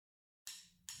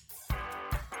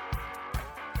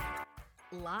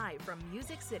Live from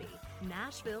Music City,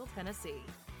 Nashville, Tennessee.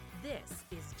 This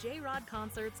is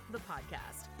jrodconcerts, the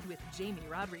podcast with Jamie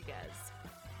Rodriguez.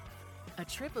 A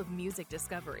trip of music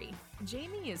discovery.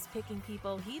 Jamie is picking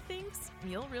people he thinks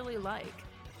you'll really like.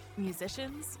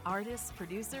 Musicians, artists,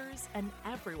 producers, and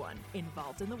everyone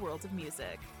involved in the world of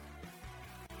music.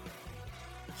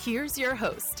 Here's your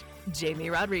host, Jamie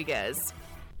Rodriguez.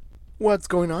 What's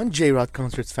going on,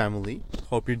 jrodconcerts family?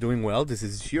 Hope you're doing well. This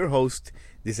is your host,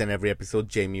 this and every episode,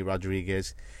 Jamie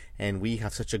Rodriguez. And we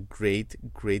have such a great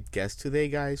guest today,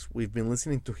 guys. We've been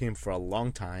listening to him for a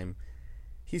long time.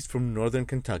 He's from Northern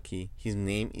Kentucky. His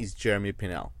name is Jeremy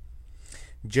Pinnell.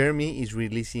 Jeremy is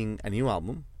releasing a new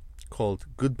album called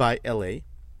Goodbye L.A.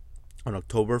 on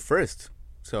October 1st.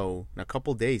 So, in a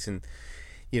couple days. And,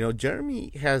 you know,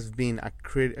 Jeremy has been a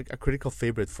critical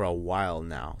favorite for a while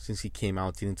now, since he came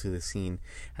out into the scene.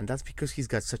 And that's because he's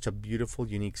got such a beautiful,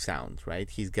 unique sound, right?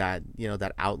 He's got, you know,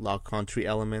 that outlaw country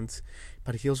element,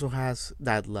 but he also has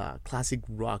that classic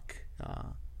rock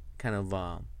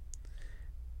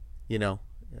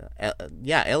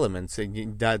elements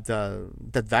and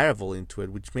that variable into it,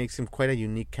 which makes him quite a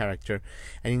unique character.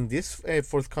 And in this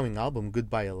forthcoming album,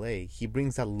 Goodbye L.A., he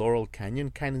brings that Laurel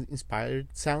Canyon kind of inspired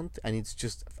sound, and it's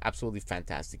just absolutely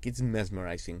fantastic. It's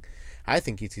mesmerizing. I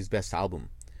think it's his best album.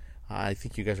 I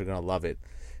think you guys are gonna love it.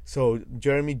 So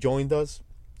Jeremy joined us,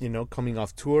 you know, coming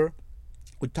off tour.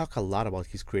 We talk a lot about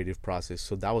his creative process,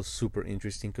 so that was super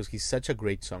interesting because he's such a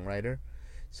great songwriter.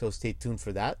 So stay tuned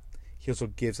for that. He also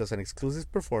gives us an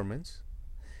exclusive performance,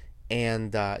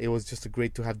 and it was just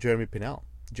great to have Jeremy Pinnell,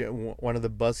 one of the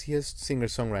buzziest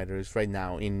singer-songwriters right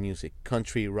now in music,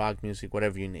 country, rock music,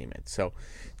 whatever you name it. So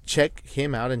check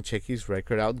him out and check his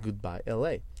record out, Goodbye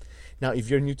L.A. Now, if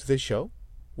you're new to the show,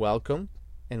 welcome,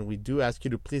 and we do ask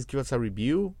you to please give us a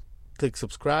review, click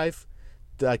subscribe.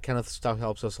 That kind of stuff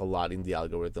helps us a lot in the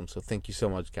algorithm, so thank you so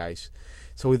much, guys.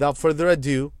 So without further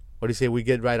ado, what do you say we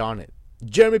get right on it?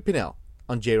 Jeremy Pinnell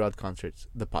on jrodconcerts,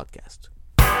 the podcast.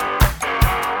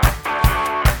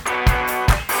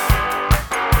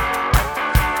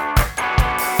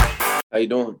 How you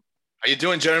doing? How you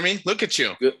doing, Jeremy? Look at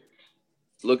you. Good.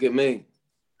 Look at me.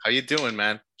 How you doing,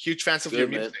 man? Huge fans of Good, your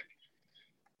man. music.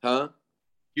 Huh?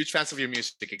 Huge fans of your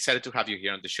music. Excited to have you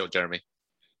here on the show, Jeremy.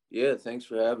 Yeah, thanks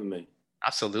for having me.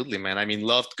 Absolutely, man. I mean,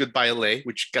 loved Goodbye L.A.,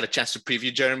 which got a chance to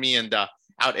preview, Jeremy, and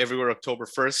out everywhere October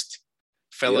 1st.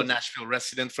 Fellow Yep. Nashville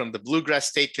resident from the Bluegrass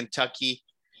State, Kentucky.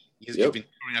 You've been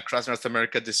touring across North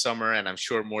America this summer, and I'm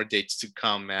sure more dates to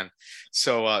come, man.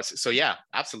 So yeah,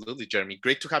 absolutely, Jeremy.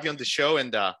 Great to have you on the show.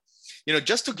 And, you know,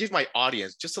 just to give my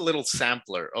audience just a little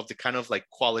sampler of the kind of like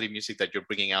quality music that you're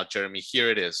bringing out, Jeremy, here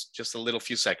it is. Just a little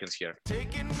few seconds here.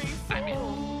 I mean,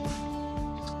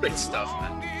 it's great stuff,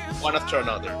 man. One after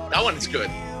another. That one is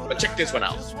good, but check this one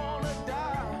out.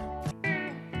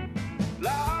 And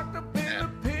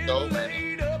so many.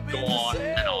 Go on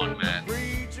and on, man.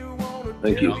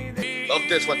 Thank you. Love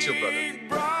this one too, brother.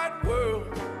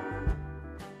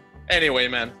 Anyway,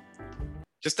 man,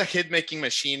 just a hit-making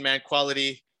machine, man.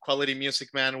 Quality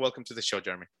music, man. Welcome to the show,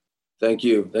 Jeremy. Thank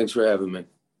you. Thanks for having me.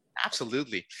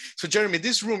 Absolutely. So, Jeremy,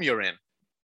 this room you're in,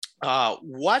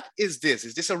 what is this?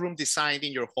 Is this a room designed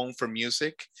in your home for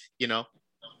music? You know?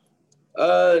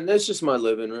 That's just my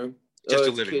living room. Just a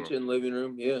it's living kitchen, living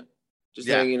room. Yeah. Just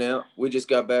Yeah. hanging out. We just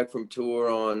got back from tour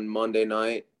on Monday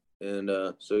night. And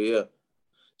so, yeah,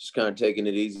 just kind of taking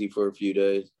it easy for a few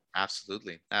days.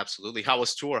 Absolutely. How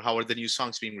was tour? How are the new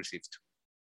songs being received?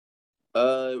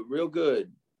 Real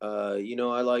good. You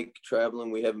know, I like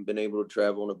traveling. We haven't been able to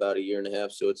travel in about a year and a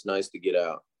half, so it's nice to get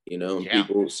out, you know, and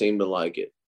people seem to like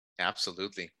it.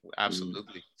 Absolutely.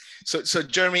 So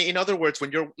Jeremy, in other words,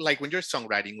 when you're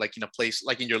songwriting, like in a place,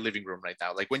 like in your living room right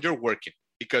now, like when you're working,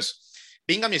 because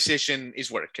being a musician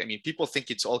is work. I mean, people think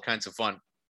it's all kinds of fun,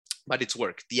 but it's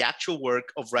work. The actual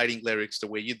work of writing lyrics the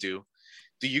way you do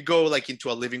you go like into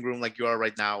a living room like you are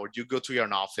right now, or do you go to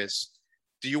your office?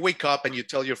 Do you wake up and you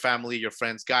tell your family, your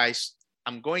friends, guys,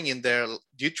 I'm going in there?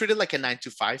 Do you treat it like a 9 to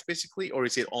 5 basically, or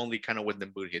is it only kind of when the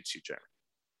mood hits you, Jeremy?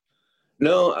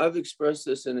 No, I've expressed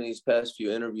this in these past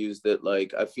few interviews that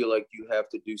like I feel like you have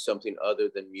to do something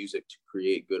other than music to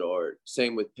create good art.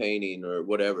 Same with painting or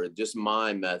whatever, just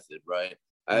my method, right?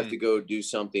 I have to go do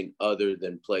something other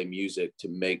than play music to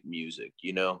make music,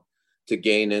 you know, to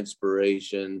gain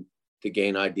inspiration, to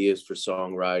gain ideas for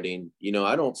songwriting. You know,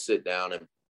 I don't sit down and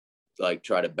like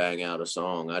try to bang out a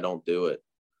song. I don't do it.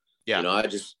 Yeah. You know,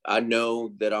 I know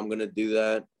that I'm going to do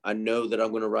that. I know that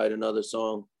I'm going to write another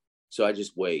song. So I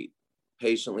just wait.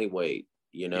 Patiently wait,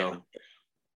 you know.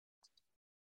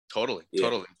 Totally,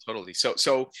 Yeah. totally.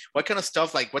 So what kind of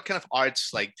stuff, like what kind of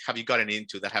arts like have you gotten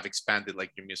into that have expanded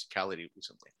like your musicality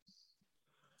recently?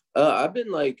 I've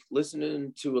been like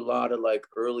listening to a lot of like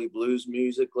early blues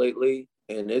music lately,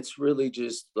 and it's really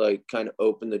just like kind of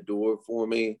opened the door for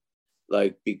me,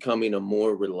 like becoming a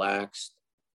more relaxed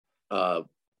uh,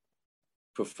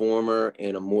 performer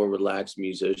and a more relaxed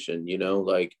musician. You know,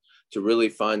 like to really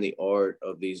find the art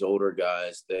of these older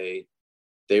guys.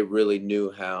 They really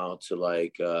knew how to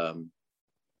like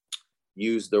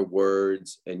use their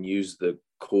words and use the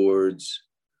chords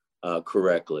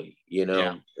correctly, you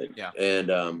know? Yeah.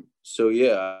 And so,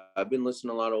 yeah, I've been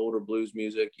listening to a lot of older blues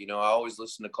music. You know, I always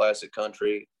listen to classic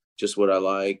country, just what I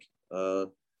like.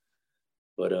 But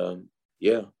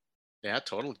yeah. Yeah,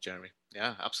 totally, Jeremy.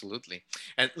 Yeah, absolutely.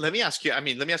 And let me ask you, let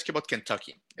me ask you about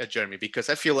Kentucky, Jeremy, because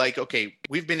I feel like, okay,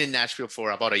 we've been in Nashville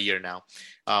for about a year now.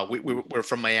 We're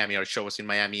from Miami. Our show was in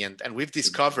Miami, and we've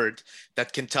discovered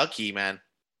that Kentucky, man,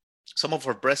 some of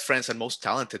our best friends and most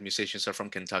talented musicians are from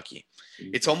Kentucky.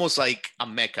 It's almost like a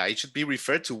mecca. It should be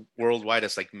referred to worldwide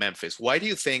as like Memphis. Why do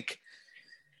you think,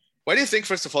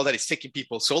 first of all, that it's taking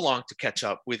people so long to catch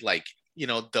up with like, you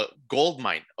know, the gold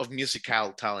mine of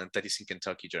musical talent that is in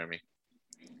Kentucky, Jeremy?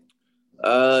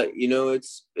 You know,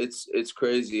 it's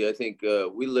crazy. I think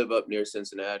we live up near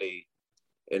Cincinnati,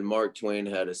 and Mark Twain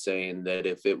had a saying that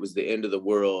if it was the end of the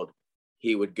world,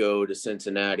 he would go to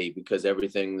Cincinnati because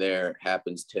everything there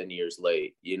happens 10 years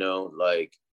late, you know,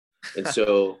 like, and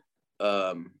so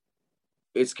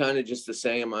it's kind of just the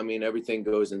same. I mean, everything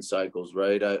goes in cycles,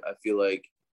 right? I feel like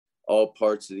all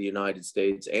parts of the United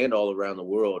States and all around the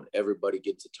world, everybody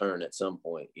gets a turn at some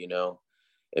point, you know,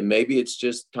 and maybe it's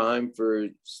just time for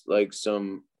like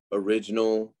some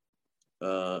original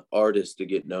artists to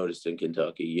get noticed in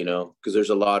Kentucky, you know, because there's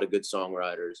a lot of good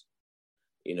songwriters,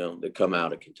 you know, that come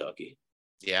out of Kentucky.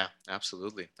 Yeah,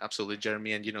 absolutely. Absolutely,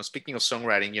 Jeremy. And, you know, speaking of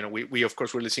songwriting, you know, we of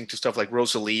course, we're listening to stuff like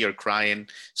Rosalie or Crying,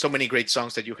 so many great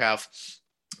songs that you have.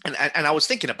 And I was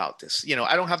thinking about this, you know,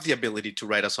 I don't have the ability to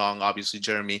write a song, obviously,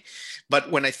 Jeremy, but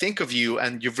when I think of you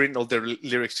and you've written all the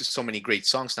lyrics to so many great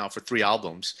songs now for 3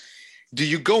 albums, do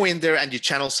you go in there and you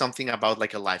channel something about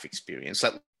like a life experience,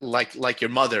 like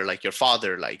your mother, like your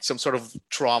father, like some sort of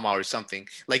trauma or something?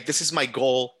 Like, this is my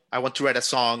goal. I want to write a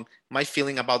song. My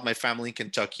feeling about my family in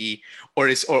Kentucky, or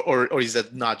is that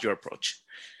not your approach?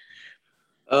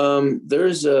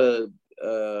 There's a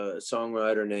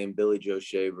songwriter named Billy Joe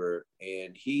Shaver,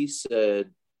 and he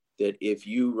said that if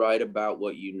you write about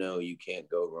what you know, you can't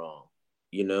go wrong.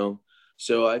 You know,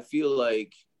 so I feel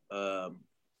like,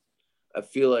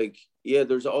 yeah,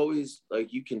 there's always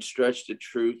like you can stretch the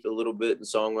truth a little bit in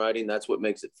songwriting. That's what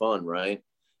makes it fun, right?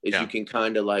 Is Yeah. you can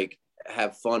kind of like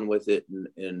have fun with it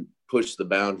and push the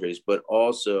boundaries, but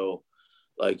also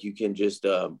like you can just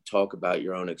talk about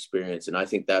your own experience. And I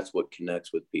think that's what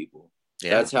connects with people.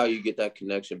 Yeah. That's how you get that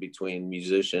connection between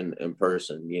musician and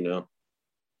person, you know?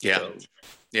 Yeah. So,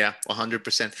 Yeah,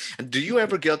 100%. And do you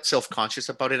ever get self-conscious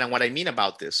about it? And what I mean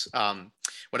about this,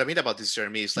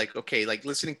 Jeremy, is like, okay, like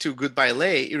listening to Goodbye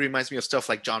L.A., it reminds me of stuff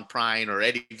like John Prine or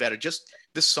Eddie Vedder, just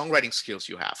the songwriting skills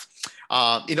you have.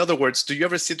 In other words, do you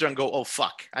ever sit there and go, oh,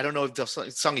 fuck, I don't know if the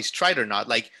song is tried or not?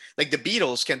 Like the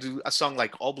Beatles can do a song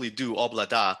like Obli Do, Obla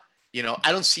Da. You know,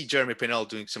 I don't see Jeremy Pinnell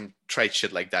doing some tried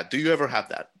shit like that. Do you ever have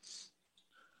that?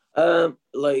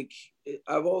 like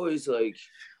I've always like,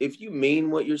 if you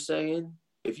mean what you're saying,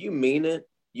 if you mean it,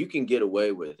 you can get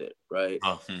away with it, right?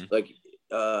 Like,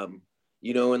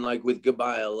 you know, and like with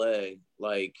Goodbye L.A.,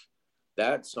 like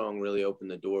that song really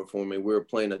opened the door for me. We were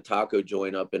playing a taco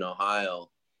joint up in Ohio,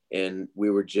 and we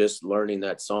were just learning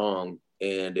that song,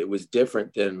 and it was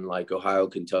different than like Ohio,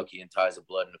 Kentucky, and Ties of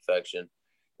Blood and Affection.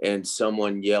 And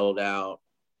someone yelled out,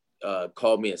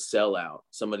 called me a sellout.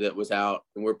 Somebody that was out,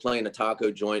 and we're playing a taco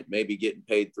joint, maybe getting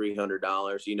paid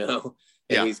 $300, you know,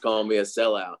 and Yeah. he's calling me a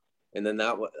sellout. And then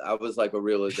I was like a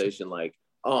realization, like,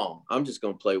 oh, I'm just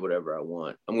going to play whatever I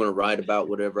want. I'm going to write about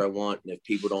whatever I want. And if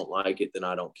people don't like it, then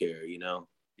I don't care, you know?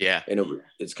 Yeah. And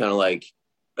it's kind of like,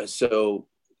 so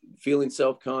feeling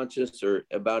self-conscious or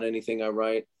about anything I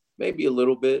write, maybe a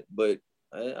little bit, but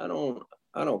I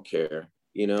don't care,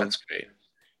 you know? That's great.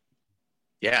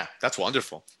 Yeah, that's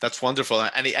wonderful. That's wonderful.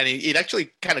 And it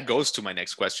actually kind of goes to my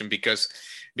next question because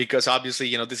obviously,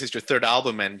 you know, this is your 3rd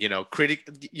album, and, you know,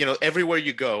 everywhere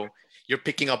you go, you're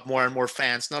picking up more and more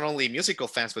fans, not only musical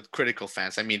fans, but critical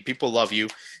fans. I mean, people love you,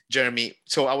 Jeremy.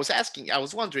 So I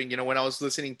was wondering, you know, when I was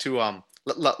listening to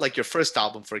like your first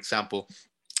album, for example,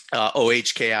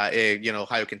 OHK, you know,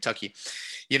 Ohio, Kentucky,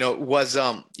 you know, was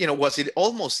it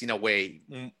almost in a way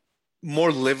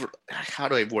more liberal? How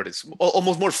do I word this?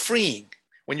 Almost more freeing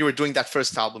when you were doing that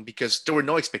first album, because there were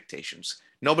no expectations.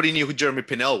 Nobody knew who Jeremy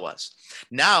Pinnell was.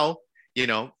 Now, you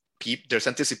know, there's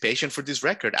anticipation for this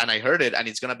record, and I heard it, and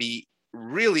it's gonna be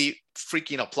really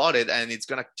freaking applauded, and it's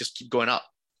gonna just keep going up.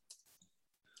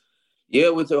 Yeah,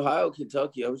 with Ohio,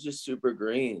 Kentucky, I was just super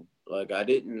green. Like, I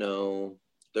didn't know.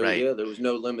 There was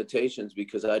no limitations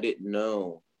because I didn't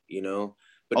know, you know.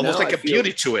 But almost now like a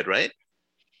beauty to it, right?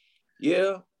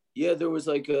 Yeah, there was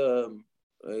like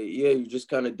you're just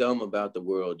kind of dumb about the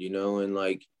world, you know, and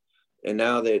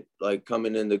now that like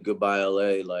coming into Goodbye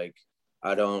L.A., like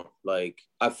I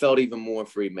felt even more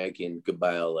free making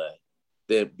Goodbye L.A.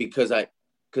 that because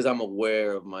I'm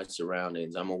aware of my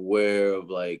surroundings. I'm aware of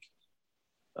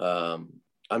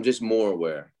I'm just more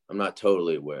aware. I'm not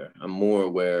totally aware. I'm more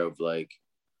aware of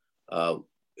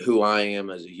who I am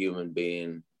as a human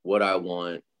being, what I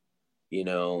want, you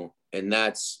know, and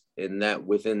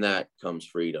within that comes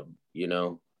freedom, you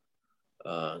know.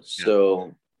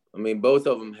 So I mean, both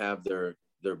of them have their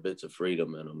bits of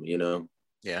freedom in them, you know.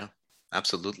 Yeah,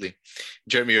 absolutely.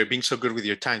 Jeremy, you're being so good with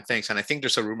your time. Thanks. And I think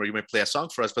there's a rumor you might play a song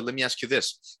for us, but let me ask you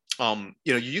this. You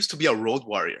know, you used to be a road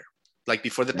warrior. Like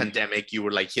before the pandemic, you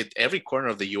were like hit every corner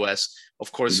of the US.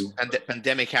 Of course, and the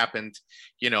pandemic happened,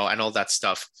 you know, and all that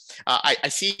stuff. I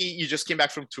see you just came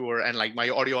back from tour, and like my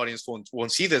audio audience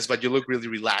won't see this, but you look really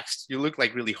relaxed. You look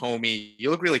like really homey. You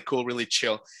look really cool, really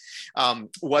chill.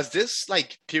 Was this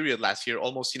like period last year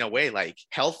almost in a way like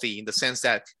healthy in the sense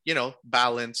that, you know,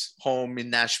 balance, home in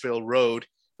Nashville, road,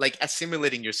 like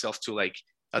assimilating yourself to like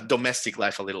a domestic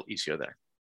life a little easier there?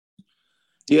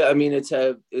 Yeah, I mean, it's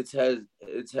had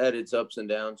its ups and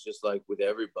downs, just like with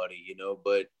everybody, you know.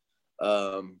 But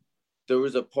there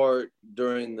was a part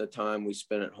during the time we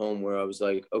spent at home where I was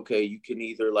like, okay, you can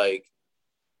either like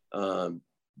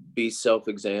be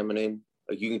self-examining,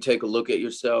 like you can take a look at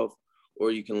yourself,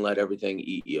 or you can let everything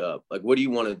eat you up. Like, what do you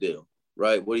want to do,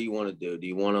 right? What do you want to do? Do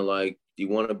you want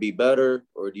to be better,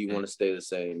 or do you want to stay the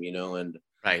same, you know? And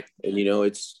right, and you know,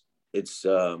 it's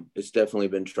definitely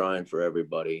been trying for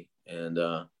everybody. And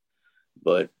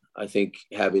but I think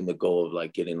having the goal of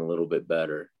like getting a little bit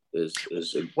better is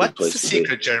a good place what's the to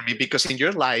secret, be. Jeremy? Because in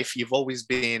your life you've always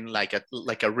been like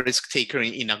a risk taker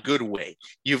in a good way.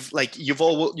 You've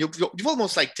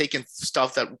almost like taken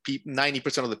stuff that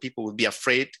 90% of the people would be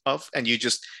afraid of, and you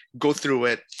just go through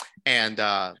it, and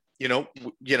you know,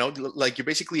 like you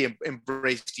basically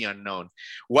embrace the unknown.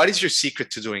 What is your secret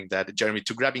to doing that, Jeremy,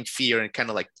 to grabbing fear and kind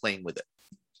of like playing with it?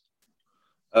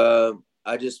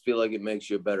 I just feel like it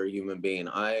makes you a better human being.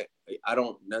 I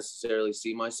don't necessarily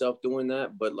see myself doing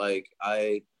that, but like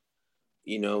I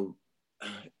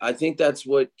think that's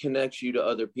what connects you to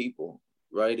other people,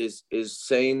 right? Is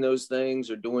saying those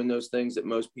things or doing those things that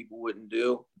most people wouldn't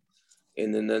do.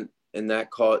 And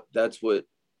that's what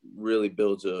really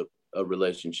builds a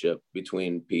relationship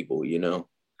between people, you know?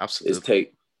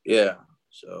 Absolutely.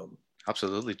 So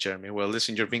absolutely, Jeremy. Well,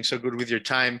 listen, you're being so good with your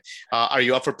time. Are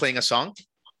you up for playing a song?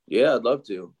 Yeah, I'd love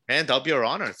to. And that'll be our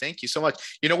honor. Thank you so much.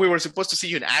 You know, we were supposed to see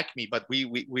you in Acme, but we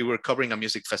were covering a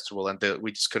music festival, and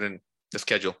we just couldn't the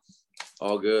schedule.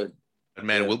 All good. But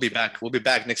man, we'll be back. We'll be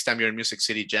back next time you're in Music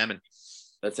City jamming.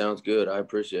 That sounds good. I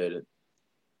appreciate it.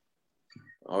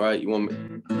 All right.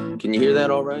 Can you hear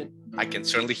that all right? I can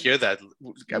certainly hear that.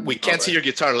 We can't see your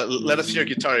guitar. Let us see your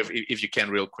guitar if you can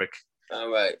real quick.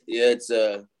 All right. Yeah, it's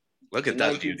look at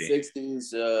that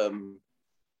 1960s beauty.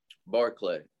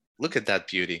 Barclay. Look at that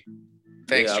beauty.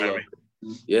 Thanks, Jeremy.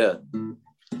 Yeah.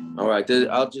 All right.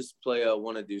 I'll just play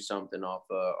Want to Do Something off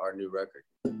our new record.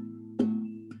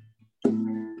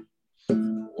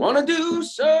 Want to do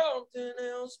something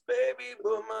else, baby,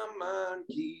 but my mind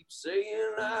keeps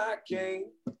saying I can't.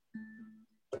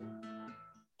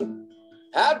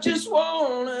 I just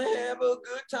want to have a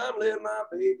good time. Let my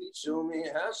baby show me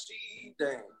how she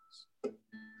dances.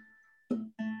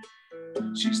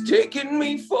 She's taking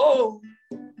me for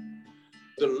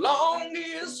the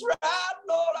longest ride,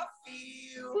 Lord, I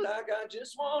feel like I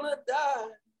just want to die.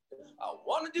 I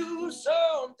want to do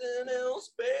something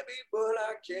else, baby, but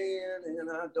I can't,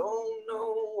 and I don't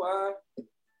know why.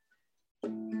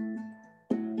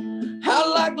 I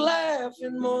like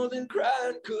laughing more than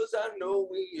crying, 'cause I know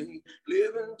we ain't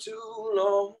living too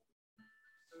long.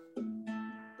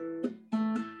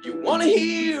 You want to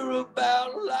hear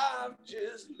about life,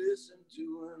 just listen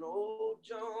to an old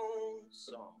Jones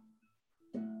song.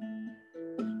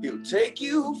 He'll take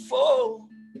you for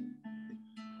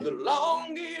the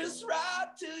longest ride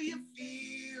till you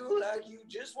feel like you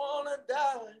just want to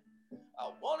die.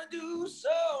 I want to do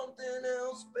something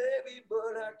else, baby,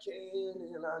 but I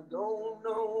can't, and I don't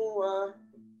know why.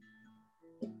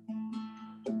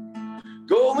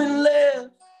 Going left,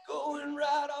 going Riding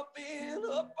right, I've been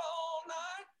up all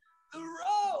night. The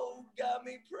road got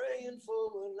me praying for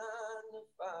a 9 to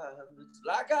 5. It's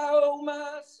like I owe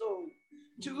my soul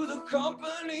to the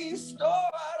company store.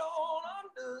 I don't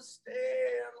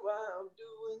understand why I'm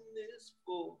doing this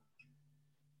for.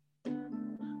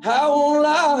 I won't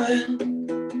lie,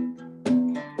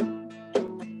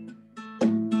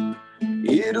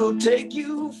 it'll take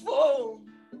you for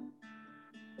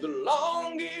the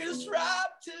longest ride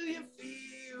till you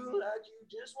feel like you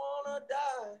just wanna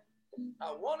die.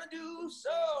 I wanna do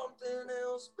something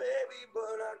else, baby, but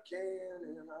I can't,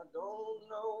 and I don't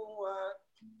know why.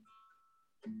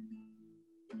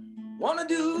 Wanna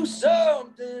do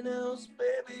something else,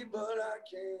 baby, but I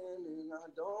can't, and I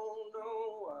don't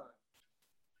know why.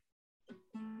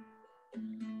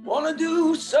 Wanna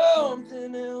do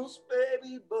something else,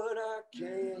 baby, but I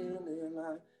can't, and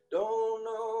I don't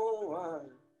know why.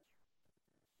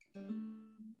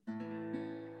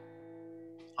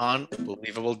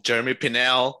 Unbelievable. Jeremy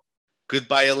Pinnell,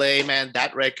 Goodbye L.A., man.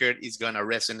 That record is going to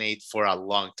resonate for a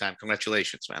long time.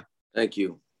 Congratulations, man. Thank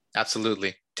you.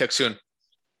 Absolutely. Talk soon.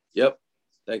 Yep.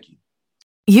 Thank you.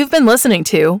 You've been listening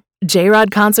to J-Rod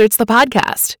Concerts, the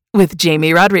podcast with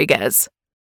Jamie Rodriguez.